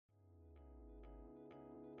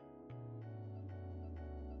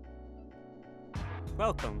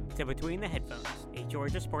Welcome to Between the Headphones, a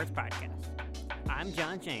Georgia sports podcast. I'm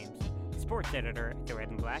John James, sports editor at the Red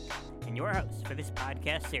and Black, and your host for this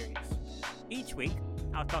podcast series. Each week,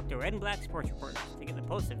 I'll talk to Red and Black sports reporters to get the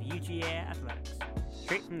pulse of UGA athletics,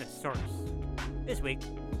 straight from the source. This week,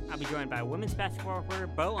 I'll be joined by women's basketball reporter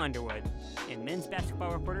Bo Underwood and men's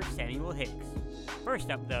basketball reporter Samuel Higgs. First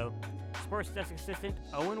up, though, sports desk assistant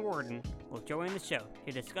Owen Warden will join the show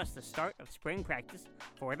to discuss the start of spring practice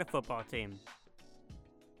for the football team.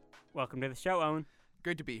 Welcome to the show, Owen.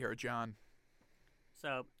 Good to be here, John.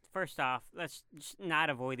 So, first off, let's just not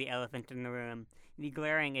avoid the elephant in the room, the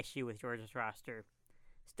glaring issue with Georgia's roster.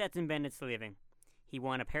 Stetson Bennett's leaving. He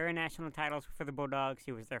won a pair of national titles for the Bulldogs.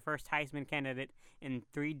 He was their first Heisman candidate in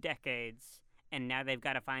 3 decades, and now they've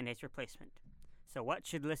got to find his replacement. So what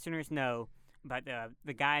should listeners know about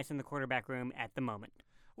the guys in the quarterback room at the moment?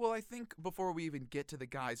 Well, I think before we even get to the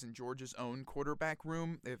guys in Georgia's own quarterback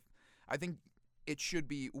room, I think it should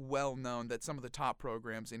be well known that some of the top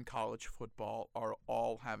programs in college football are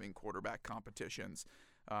all having quarterback competitions.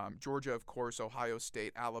 Georgia, of course, Ohio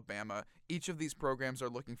State, Alabama. Each of these programs are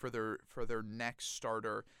looking for their next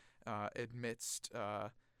starter amidst a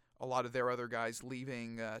lot of their other guys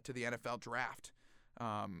leaving to the NFL draft.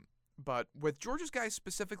 But with Georgia's guys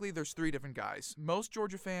specifically, there's 3 different guys. Most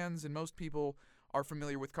Georgia fans and most people are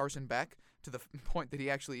familiar with Carson Beck to the point that he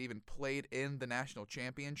actually even played in the national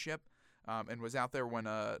championship and was out there when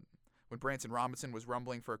Branson Robinson was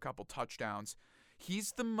rumbling for a couple touchdowns.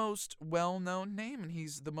 He's the most well-known name, and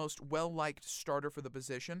he's the most well-liked starter for the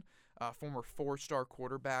position. Former 4-star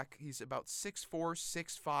quarterback. He's about 6'4",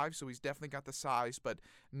 6'5", so he's definitely got the size, but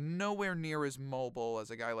nowhere near as mobile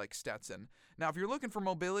as a guy like Stetson. Now, if you're looking for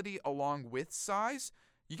mobility along with size,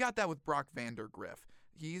 you got that with Brock Vandergriff.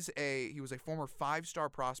 He was a former 5-star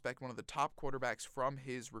prospect, one of the top quarterbacks from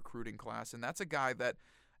his recruiting class, and that's a guy that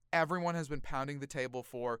everyone has been pounding the table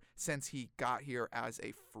for since he got here as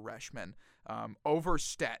a freshman. Over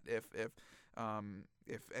Stet, if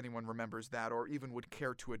anyone remembers that or even would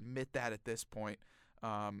care to admit that at this point.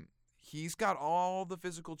 He's got all the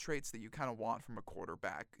physical traits that you kind of want from a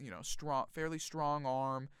quarterback. Strong, fairly strong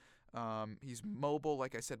arm. He's mobile,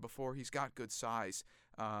 like I said before. He's got good size.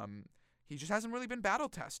 He just hasn't really been battle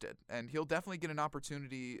tested, and he'll definitely get an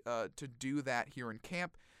opportunity to do that here in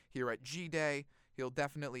camp, here at G-Day. He'll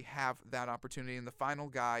definitely have that opportunity. And the final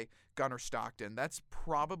guy, Gunnar Stockton, that's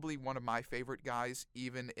probably one of my favorite guys,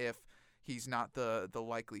 even if he's not the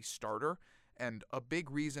likely starter. And a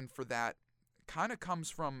big reason for that kind of comes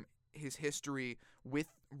from his history with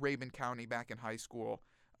Rabun County back in high school.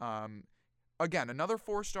 Again, another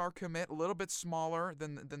 4-star commit, a little bit smaller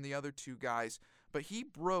than the other 2 guys, but he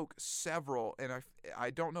broke several, and I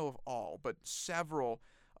don't know of all, but several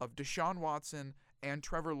of Deshaun Watson and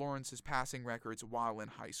Trevor Lawrence's passing records while in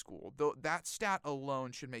high school. That stat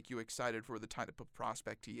alone should make you excited for the type of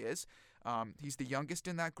prospect he is. He's the youngest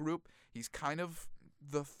in that group. He's kind of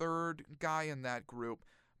the 3rd guy in that group.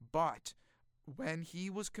 But when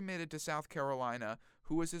he was committed to South Carolina,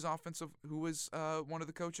 who was one of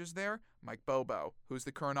the coaches there? Mike Bobo, who's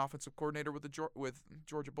the current offensive coordinator with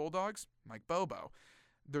Georgia Bulldogs. Mike Bobo.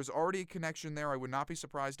 There's already a connection there. I would not be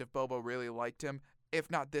surprised if Bobo really liked him,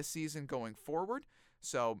 if not this season, going forward.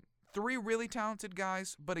 So 3 really talented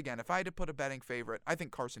guys, but again, if I had to put a betting favorite, I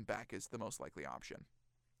think Carson Beck is the most likely option.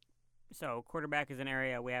 So quarterback is an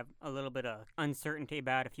area we have a little bit of uncertainty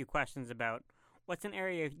about, a few questions about. What's an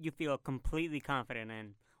area you feel completely confident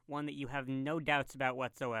in, one that you have no doubts about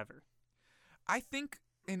whatsoever? I think,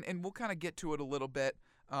 and we'll kind of get to it a little bit,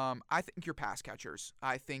 I think your pass catchers.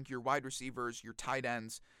 I think your wide receivers, your tight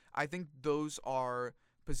ends, I think those are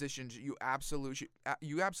positions you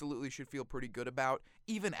absolutely should feel pretty good about,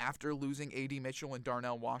 even after losing A.D. Mitchell and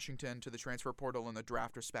Darnell Washington to the transfer portal and the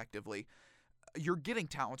draft respectively. You're getting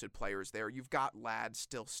talented players there. You've got Ladd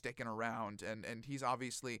still sticking around, and he's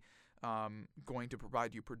obviously going to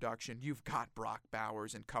provide you production. You've got Brock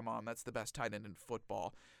Bowers, and come on, that's the best tight end in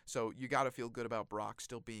football. So you got to feel good about Brock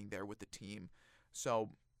still being there with the team. So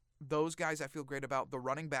those guys I feel great about. The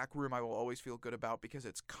running back room I will always feel good about because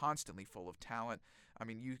it's constantly full of talent. I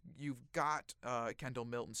mean, you've got Kendall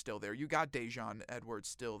Milton still there. You got Dejon Edwards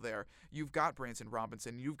still there. You've got Branson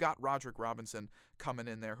Robinson. You've got Roderick Robinson coming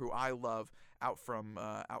in there, who I love out from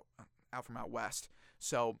out west.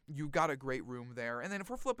 So you've got a great room there. And then if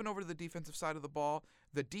we're flipping over to the defensive side of the ball,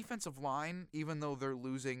 the defensive line, even though they're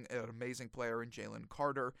losing an amazing player in Jalen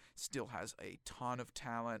Carter, still has a ton of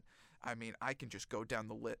talent. I mean, I can just go down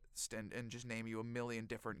the list and just name you a million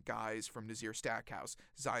different guys, from Nazir Stackhouse,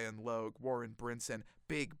 Zion Logue, Warren Brinson,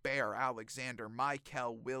 Big Bear Alexander,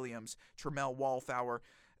 Mykel Williams, Tremel Walthour.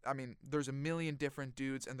 I mean, there's a million different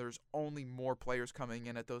dudes, and there's only more players coming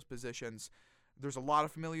in at those positions. There's a lot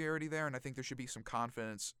of familiarity there, and I think there should be some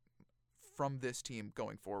confidence from this team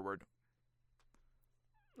going forward.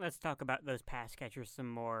 Let's talk about those pass catchers some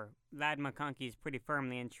more. Ladd McConkey is pretty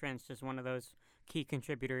firmly entrenched as one of those key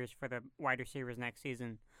contributors for the wide receivers next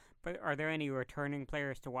season. But are there any returning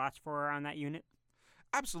players to watch for on that unit?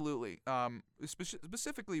 Absolutely.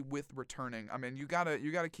 Specifically with returning, I mean, you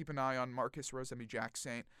gotta keep an eye on Marcus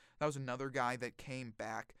Rosemy-Jacksaint. That was another guy that came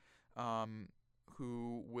back,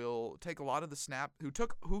 who will take a lot of the who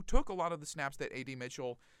took a lot of the snaps that A.D.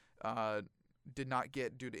 Mitchell did not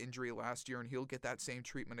get due to injury last year, and he'll get that same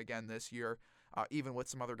treatment again this year, even with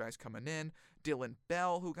some other guys coming in. Dylan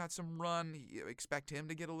Bell, who got some run, you expect him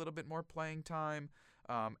to get a little bit more playing time.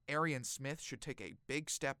 Arian Smith should take a big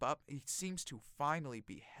step up. He seems to finally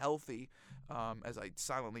be healthy, as I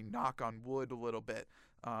silently knock on wood a little bit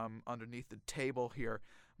underneath the table here.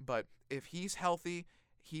 But if he's healthy,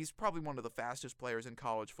 he's probably one of the fastest players in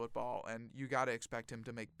college football, and you got to expect him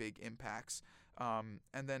to make big impacts. And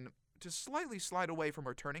then to slightly slide away from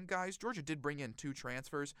returning guys, Georgia did bring in 2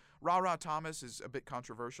 transfers. Ra Thomas is a bit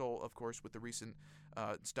controversial, of course, with the recent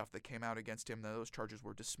stuff that came out against him. Those charges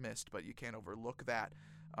were dismissed, but you can't overlook that.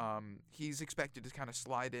 He's expected to kind of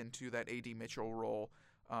slide into that A.D. Mitchell role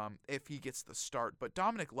if he gets the start. But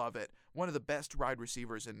Dominic Lovett, one of the best wide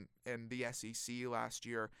receivers in the SEC last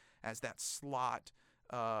year, as that slot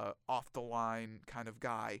off-the-line kind of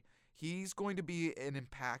guy, he's going to be an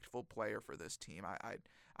impactful player for this team.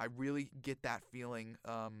 I really get that feeling.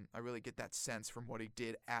 I really get that sense from what he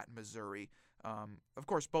did at Missouri. Of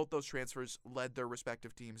course, both those transfers led their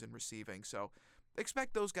respective teams in receiving, so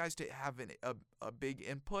expect those guys to have a big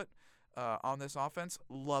input on this offense.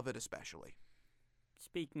 Love it especially.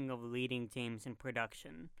 Speaking of leading teams in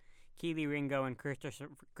production, Keely Ringo and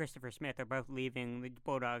Christopher Smith are both leaving the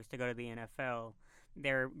Bulldogs to go to the NFL.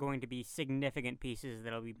 They're going to be significant pieces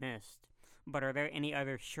that'll be missed. But are there any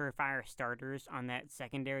other surefire starters on that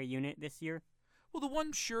secondary unit this year? Well,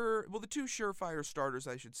 the 2 surefire starters,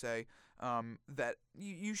 I should say, that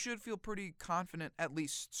you should feel pretty confident at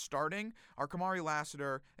least starting are Kamari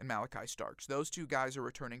Lassiter and Malachi Starks. Those 2 guys are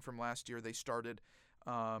returning from last year. They started,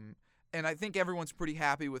 and I think everyone's pretty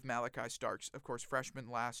happy with Malachi Starks. Of course, freshman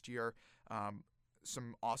last year,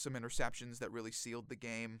 some awesome interceptions that really sealed the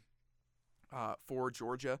game for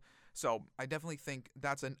Georgia. So I definitely think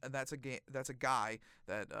that's a guy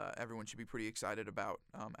that everyone should be pretty excited about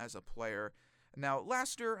as a player. Now,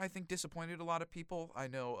 Lassiter, I think, disappointed a lot of people. I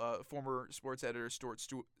know former sports editor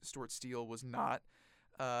Stuart Steele was not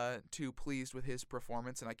too pleased with his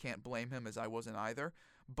performance, and I can't blame him, as I wasn't either.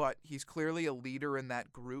 But he's clearly a leader in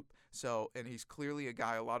that group, and he's clearly a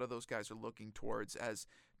guy a lot of those guys are looking towards as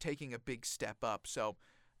taking a big step up. So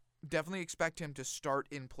definitely expect him to start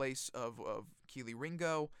in place of Keely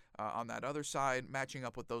Ringo on that other side, matching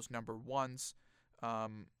up with those number 1s.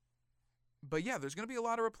 But yeah, there's going to be a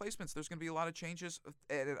lot of replacements. There's going to be a lot of changes.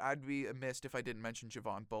 And I'd be amiss if I didn't mention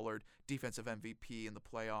Javon Bullard, defensive MVP in the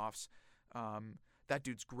playoffs. That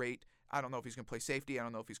dude's great. I don't know if he's going to play safety. I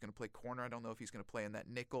don't know if he's going to play corner. I don't know if he's going to play in that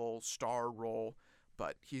nickel star role.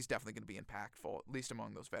 But he's definitely going to be impactful, at least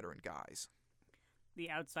among those veteran guys. The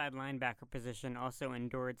outside linebacker position also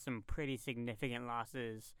endured some pretty significant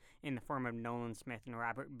losses in the form of Nolan Smith and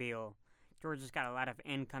Robert Beal. Georgia's got a lot of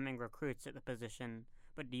incoming recruits at the position,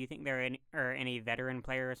 but do you think there are any veteran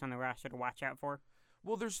players on the roster to watch out for?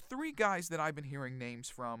 Well, there's 3 guys that I've been hearing names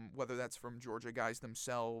from, whether that's from Georgia guys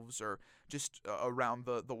themselves or just around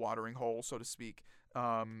the watering hole, so to speak.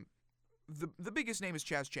 The biggest name is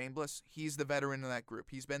Chaz Chambliss. He's the veteran in that group.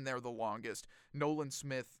 He's been there the longest. Nolan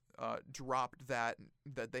Smith dropped that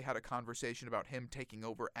they had a conversation about him taking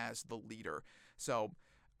over as the leader. So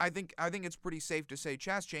I think it's pretty safe to say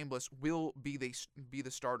Chaz Chambliss will be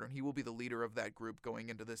the starter, and he will be the leader of that group going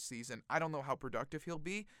into this season. I don't know how productive he'll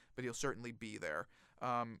be, but he'll certainly be there.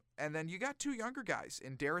 And then you got 2 younger guys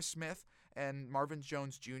in Darius Smith and Marvin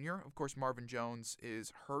Jones Jr. Of course, Marvin Jones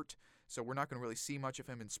is hurt, so we're not going to really see much of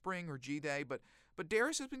him in spring or G-Day, but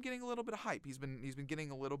Darius has been getting a little bit of hype. He's been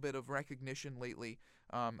getting a little bit of recognition lately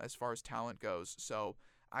as far as talent goes. So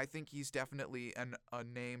I think he's definitely a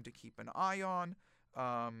name to keep an eye on.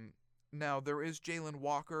 Now, there is Jalen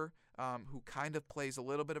Walker, who kind of plays a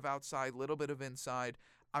little bit of outside, a little bit of inside.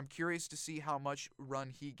 I'm curious to see how much run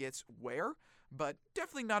he gets where, but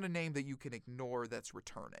definitely not a name that you can ignore that's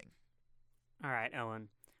returning. All right, Owen.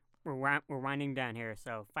 We're winding down here,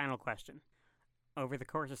 so final question. Over the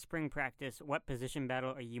course of spring practice, what position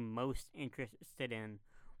battle are you most interested in?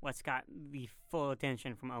 What's got the full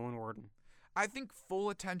attention from Owen Warden? I think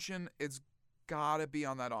full attention is got to be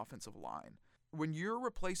on that offensive line. when you're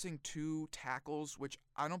replacing two tackles, which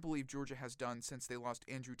I don't believe Georgia has done since they lost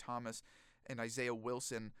Andrew Thomas and Isaiah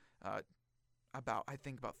Wilson about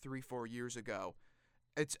 3-4 years ago,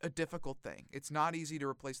 it's a difficult thing. It's not easy to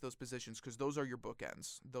replace those positions because those are your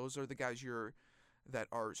bookends. Those are the guys that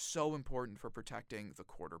are so important for protecting the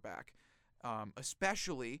quarterback.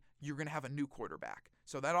 Especially, you're going to have a new quarterback.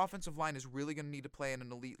 So that offensive line is really going to need to play at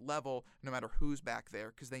an elite level no matter who's back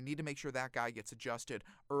there because they need to make sure that guy gets adjusted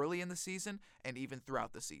early in the season and even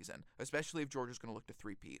throughout the season, especially if Georgia's going to look to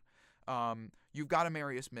three-peat. You've got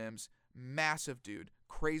Amarius Mims, massive dude,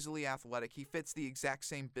 crazily athletic. He fits the exact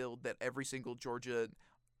same build that every single Georgia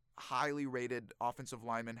highly rated offensive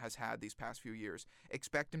lineman has had these past few years.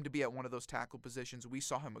 Expect him to be at one of those tackle positions. We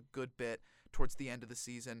saw him a good bit towards the end of the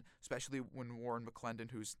season, especially when Warren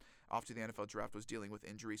McClendon, who's off to the NFL draft, was dealing with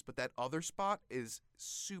injuries. But that other spot is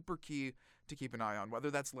super key to keep an eye on,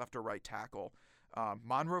 whether that's left or right tackle.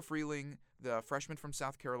 Monroe Freeling, the freshman from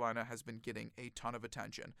South Carolina, has been getting a ton of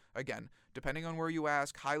attention. Again, depending on where you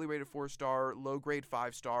ask, highly rated 4-star, low-grade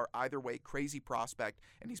 5-star, either way, crazy prospect,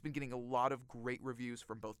 and he's been getting a lot of great reviews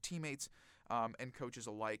from both teammates and coaches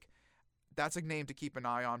alike. That's a name to keep an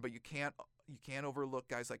eye on, but you can't overlook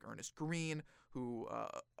guys like Ernest Green, who,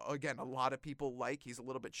 again, a lot of people like. He's a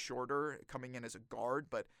little bit shorter, coming in as a guard,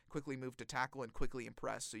 but quickly moved to tackle and quickly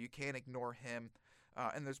impressed, so you can't ignore him.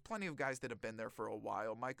 And there's plenty of guys that have been there for a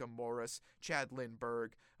while. Micah Morris, Chad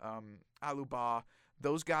Lindbergh, Aluba.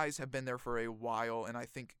 Those guys have been there for a while, and I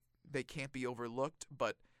think they can't be overlooked.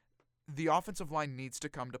 But the offensive line needs to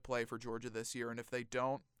come to play for Georgia this year, and if they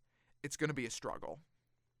don't, it's going to be a struggle.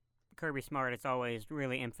 Kirby Smart has always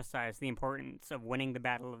really emphasized the importance of winning the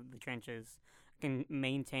battle of the trenches and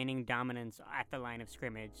maintaining dominance at the line of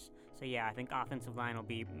scrimmage. So yeah, I think offensive line will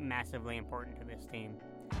be massively important to this team.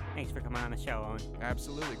 Thanks for coming on the show, Owen.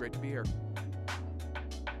 Absolutely. Great to be here.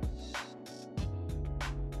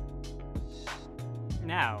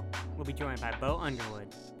 Now, we'll be joined by Bo Underwood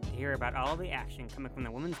to hear about all the action coming from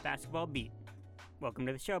the women's basketball beat. Welcome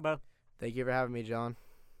to the show, Bo. Thank you for having me, John.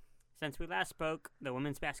 Since we last spoke, the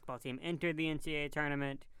women's basketball team entered the NCAA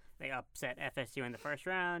tournament. They upset FSU in the first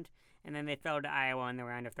round, and then they fell to Iowa in the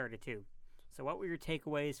round of 32. So what were your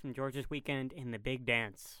takeaways from Georgia's weekend in the big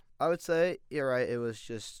dance? I would say, you're right, it was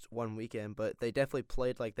just one weekend, but they definitely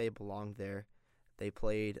played like they belonged there. They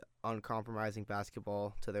played uncompromising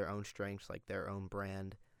basketball to their own strengths, like their own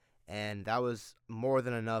brand, and that was more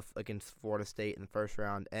than enough against Florida State in the first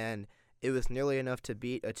round, and it was nearly enough to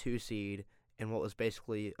beat a 2 seed in what was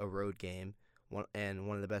basically a road game, and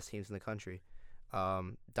one of the best teams in the country.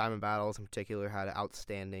 Diamond Battles in particular had an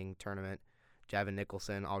outstanding tournament. Javin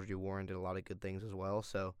Nicholson, Audrey Warren did a lot of good things as well.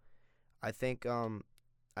 So I think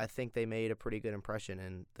they made a pretty good impression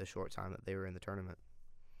in the short time that they were in the tournament.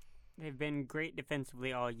 They've been great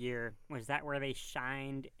defensively all year. Was that where they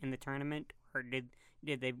shined in the tournament, or did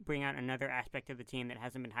they bring out another aspect of the team that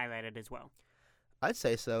hasn't been highlighted as well? I'd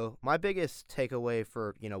say so. My biggest takeaway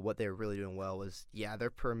for, what they were really doing well was, their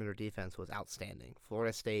perimeter defense was outstanding.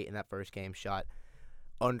 Florida State in that first game shot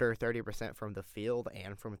under 30% from the field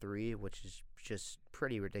and from three, which is just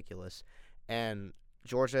pretty ridiculous. And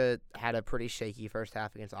Georgia had a pretty shaky first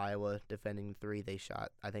half against Iowa defending the three.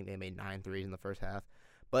 I think they made 9 threes in the first half,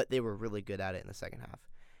 but they were really good at it in the second half.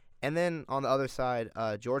 And then on the other side,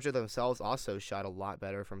 Georgia themselves also shot a lot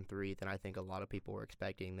better from three than I think a lot of people were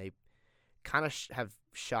expecting. They kind of have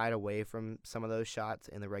shied away from some of those shots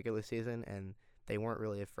in the regular season, and they weren't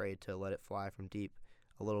really afraid to let it fly from deep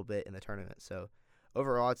a little bit in the tournament. So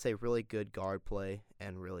overall, I'd say really good guard play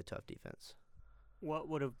and really tough defense. What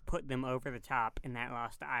would have put them over the top in that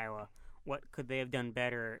loss to Iowa? What could they have done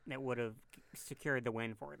better that would have secured the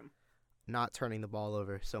win for them? Not turning the ball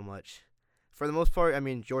over so much. For the most part,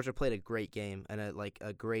 Georgia played a great game and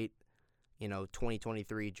a great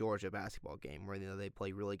 2023 Georgia basketball game where they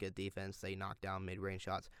play really good defense, they knock down mid-range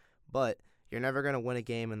shots. But you're never going to win a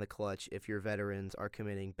game in the clutch if your veterans are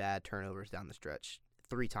committing bad turnovers down the stretch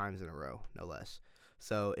 3 times in a row, no less.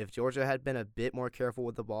 So if Georgia had been a bit more careful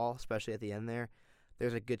with the ball, especially at the end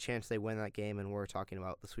there's a good chance they win that game, and we're talking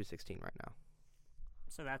about the Sweet 16 right now.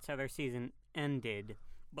 So that's how their season ended.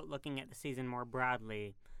 But looking at the season more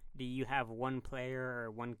broadly, do you have one player or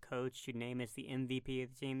one coach to name as the MVP of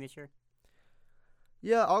the team this year?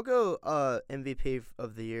 Yeah, I'll go MVP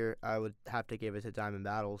of the year. I would have to give it to Diamond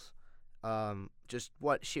Battles. Just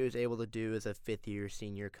what she was able to do as a fifth-year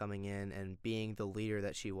senior coming in and being the leader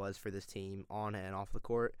that she was for this team on and off the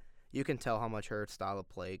court. You can tell how much her style of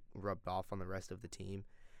play rubbed off on the rest of the team.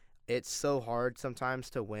 It's so hard sometimes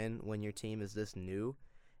to win when your team is this new,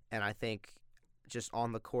 and I think just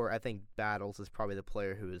on the court, I think Battles is probably the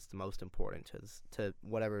player who is the most important to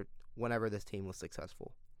whatever whenever this team was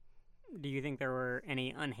successful. Do you think there were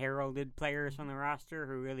any unheralded players on the roster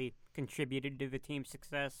who really contributed to the team's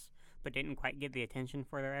success but didn't quite get the attention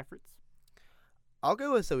for their efforts? I'll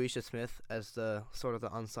go with Zoisha Smith as the sort of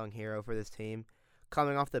the unsung hero for this team.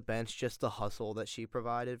 Coming off the bench, just the hustle that she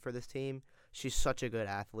provided for this team. She's such a good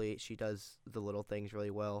athlete. She does the little things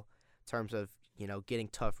really well in terms of, getting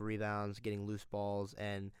tough rebounds, getting loose balls,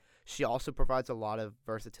 and she also provides a lot of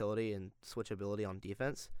versatility and switchability on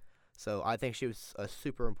defense. So I think she was a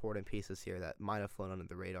super important piece this year that might have flown under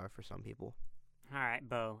the radar for some people. All right,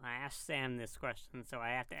 Bo, I asked Sam this question, so I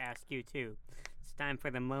have to ask you too. It's time for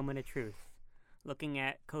the moment of truth. Looking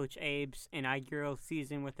at Coach Abe's inaugural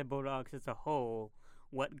season with the Bulldogs as a whole,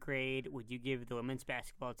 what grade would you give the women's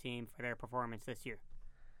basketball team for their performance this year?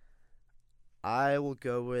 I will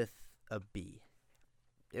go with a B.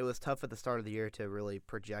 It was tough at the start of the year to really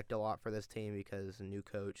project a lot for this team because new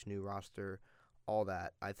coach, new roster, all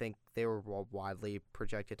that. I think they were widely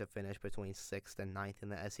projected to finish between 6th and 9th in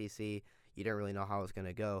the SEC. You didn't really know how it was going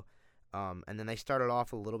to go. And then they started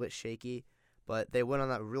off a little bit shaky, but they went on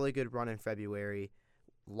that really good run in February,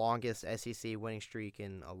 longest SEC winning streak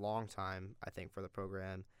in a long time, I think, for the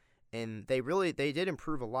program. And they did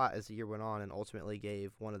improve a lot as the year went on and ultimately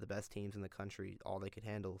gave one of the best teams in the country all they could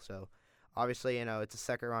handle. So obviously, it's a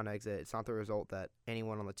second-round exit. It's not the result that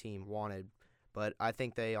anyone on the team wanted, but I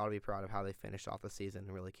think they ought to be proud of how they finished off the season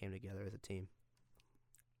and really came together as a team.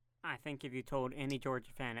 I think if you told any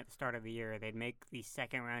Georgia fan at the start of the year they'd make the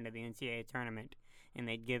second round of the NCAA tournament and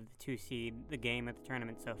they'd give the 2 seed the game at the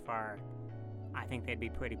tournament so far, I think they'd be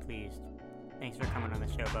pretty pleased. Thanks for coming on the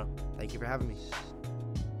show, Bo. Thank you for having me.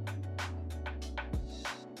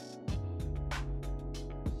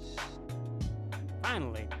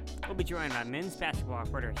 Finally, we'll be joined by men's basketball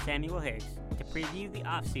reporter Samuel Higgs to preview the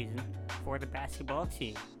offseason for the basketball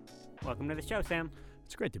team. Welcome to the show, Sam.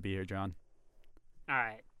 It's great to be here, John. All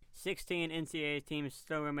right, 16 NCAA teams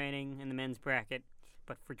still remaining in the men's bracket,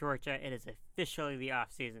 but for Georgia, it is officially the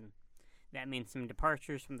offseason. That means some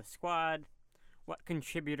departures from the squad. What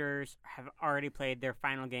contributors have already played their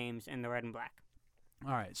final games in the red and black?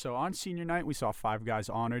 All right, so on senior night, we saw 5 guys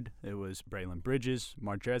honored. It was Braylon Bridges,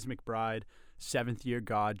 Mardrez McBride, 7th-year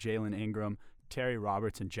God Jalen Ingram, Terry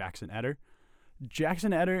Roberts, and Jackson Etter.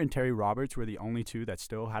 Jackson Etter and Terry Roberts were the only 2 that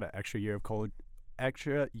still had an extra year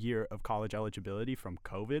of college eligibility from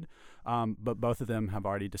COVID, but both of them have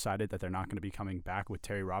already decided that they're not going to be coming back, with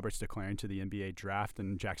Terry Roberts declaring to the NBA draft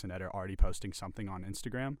and Jackson Etter already posting something on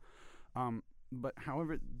Instagram. But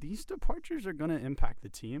however, these departures are going to impact the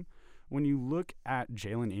team. When you look at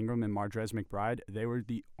Jalen Ingram and Mardrez McBride, they were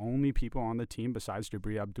the only people on the team besides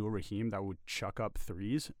Jabri Abdul-Rahim that would chuck up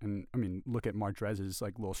threes. And, look at Mardrez's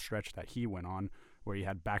little stretch that he went on where he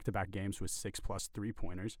had back-to-back games with 6+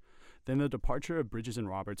 three-pointers. Then the departure of Bridges and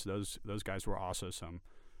Roberts, those guys were also some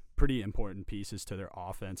pretty important pieces to their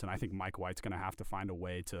offense. And I think Mike White's going to have to find a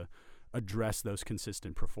way to address those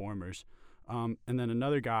consistent performers. And then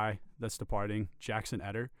another guy that's departing, Jackson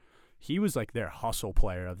Etter. He was their hustle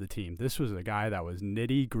player of the team. This was a guy that was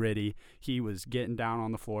nitty-gritty. He was getting down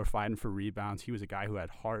on the floor, fighting for rebounds. He was a guy who had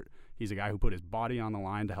heart. He's a guy who put his body on the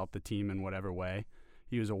line to help the team in whatever way.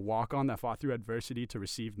 He was a walk-on that fought through adversity to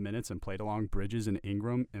receive minutes and played along Bridges and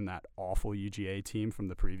Ingram in that awful UGA team from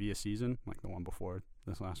the previous season, like the one before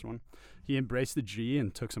this last one. He embraced the G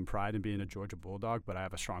and took some pride in being a Georgia Bulldog, but I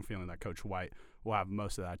have a strong feeling that Coach White will have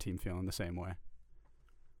most of that team feeling the same way.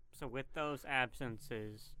 So with those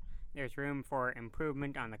absences, there's room for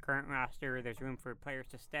improvement on the current roster. There's room for players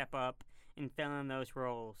to step up and fill in those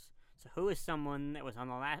roles. So who is someone that was on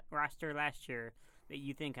the roster last year that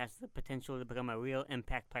you think has the potential to become a real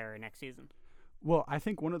impact player next season? Well, I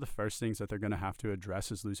think one of the first things that they're going to have to address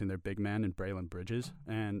is losing their big man in Braylon Bridges.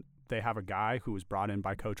 And they have a guy who was brought in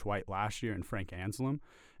by Coach White last year in Frank Anselm.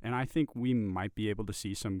 And I think we might be able to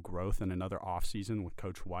see some growth in another offseason with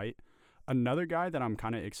Coach White. Another guy that I'm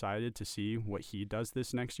kind of excited to see what he does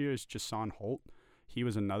this next year is Jason Holt. He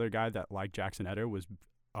was another guy that, like Jackson Etter, was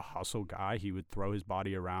a hustle guy. He would throw his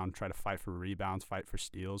body around, try to fight for rebounds, fight for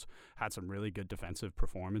steals, had some really good defensive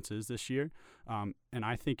performances this year. And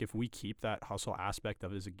I think if we keep that hustle aspect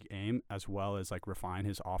of his game as well as refine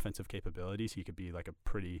his offensive capabilities, he could be a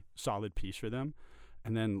pretty solid piece for them.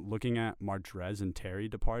 And then looking at Mardrez and Terry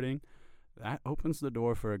departing, that opens the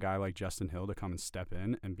door for a guy like Justin Hill to come and step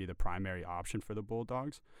in and be the primary option for the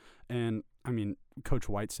Bulldogs. And, Coach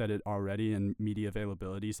White said it already in media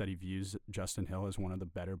availabilities that he views Justin Hill as one of the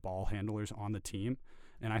better ball handlers on the team.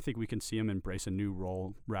 And I think we can see him embrace a new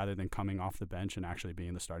role rather than coming off the bench and actually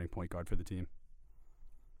being the starting point guard for the team.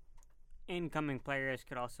 Incoming players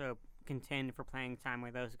could also contend for playing time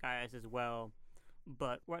with those guys as well.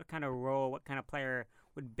 but what kind of role, what kind of player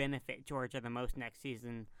would benefit Georgia the most next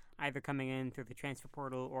season, either coming in through the transfer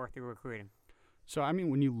portal or through recruiting? So, I mean,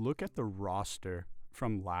 when you look at the roster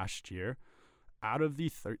from last year, out of the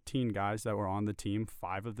 13 guys that were on the team,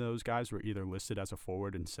 5 of those guys were either listed as a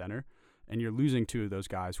forward and center, and you're losing 2 of those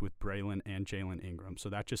guys with Braylon and Jalen Ingram. So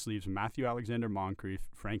that just leaves Matthew Alexander Moncrief,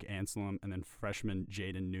 Frank Anselm, and then freshman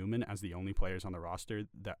Jaden Newman as the only players on the roster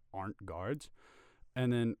that aren't guards.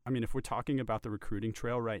 And then, I mean, if we're talking about the recruiting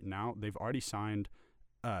trail right now, they've already signed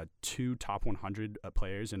 2 top 100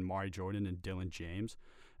 players in Mari Jordan and Dylan James.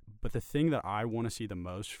 But the thing that I want to see the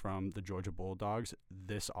most from the Georgia Bulldogs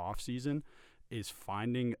this offseason is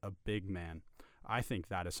finding a big man. I think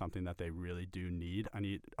that is something that they really do need.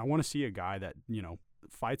 I want to see a guy that,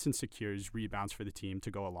 fights and secures rebounds for the team to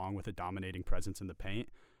go along with a dominating presence in the paint.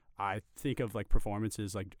 I think of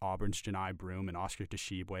performances like Auburn's Janai Broome and Oscar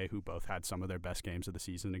Tshiebwe, who both had some of their best games of the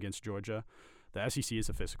season against Georgia. The SEC is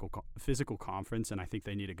a physical conference, and I think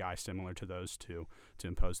they need a guy similar to those two to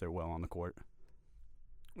impose their will on the court.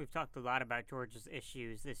 We've talked a lot about Georgia's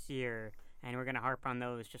issues this year, and we're going to harp on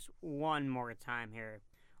those just one more time here.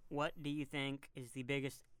 What do you think is the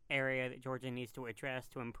biggest area that Georgia needs to address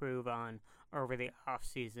to improve on over the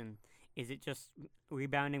offseason? Is it just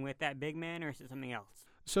rebounding with that big man, or is it something else?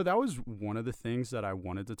 So that was one of the things that I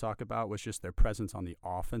wanted to talk about, was just their presence on the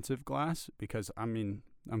offensive glass, because, I'm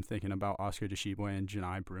thinking about Oscar Tshiebwe and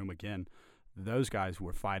Janai Broome again. Those guys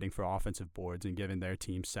were fighting for offensive boards and giving their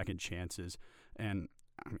team second chances. And,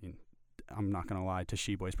 I'm not going to lie,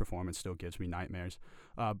 Tshiebwe's performance still gives me nightmares.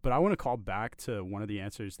 But I want to call back to one of the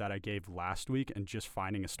answers that I gave last week, and just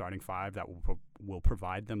finding a starting 5 that will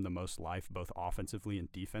provide them the most life, both offensively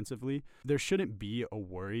and defensively. There shouldn't be a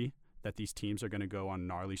worry that these teams are going to go on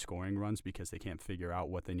gnarly scoring runs because they can't figure out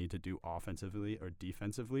what they need to do offensively or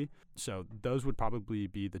defensively. So those would probably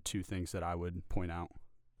be the 2 things that I would point out.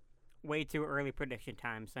 Way too early prediction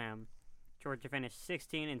time, Sam. Georgia finished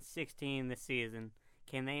 16-16 this season.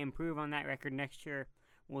 Can they improve on that record next year?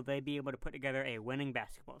 Will they be able to put together a winning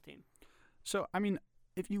basketball team? So,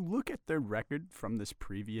 if you look at their record from this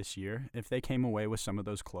previous year, if they came away with some of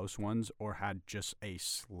those close ones or had just a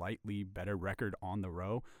slightly better record on the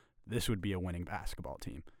row, this would be a winning basketball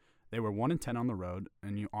team. They were 1-10 on the road,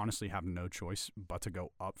 and you honestly have no choice but to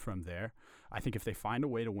go up from there. I think if they find a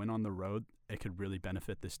way to win on the road, it could really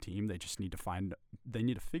benefit this team. They just need to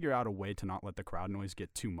figure out a way to not let the crowd noise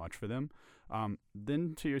get too much for them.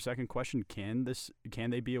 Then to your second question, can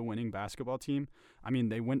they be a winning basketball team?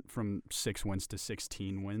 They went from 6 wins to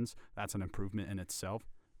 16 wins. That's an improvement in itself.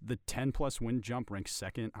 The 10-plus win jump ranks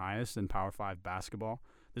second highest in Power 5 basketball.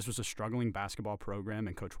 This was a struggling basketball program,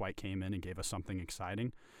 and Coach White came in and gave us something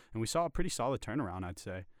exciting. And we saw a pretty solid turnaround, I'd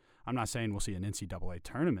say. I'm not saying we'll see an NCAA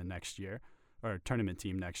tournament next year, or a tournament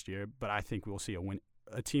team next year, but I think we'll see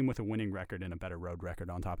a team with a winning record and a better road record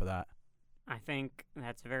on top of that. I think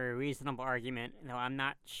that's a very reasonable argument, though I'm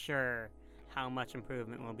not sure how much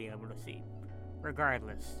improvement we'll be able to see.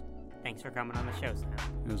 Regardless, thanks for coming on the show, Sam.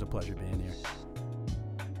 It was a pleasure being here.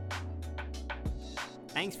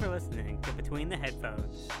 Thanks for listening to Between the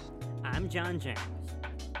Headphones. I'm John James.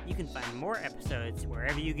 You can find more episodes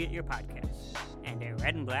wherever you get your podcasts and at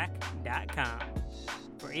redandblack.com.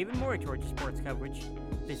 For even more Georgia sports coverage,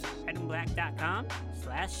 visit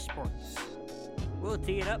redandblack.com/sports. We'll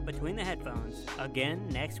tee it up between the headphones again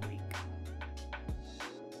next week.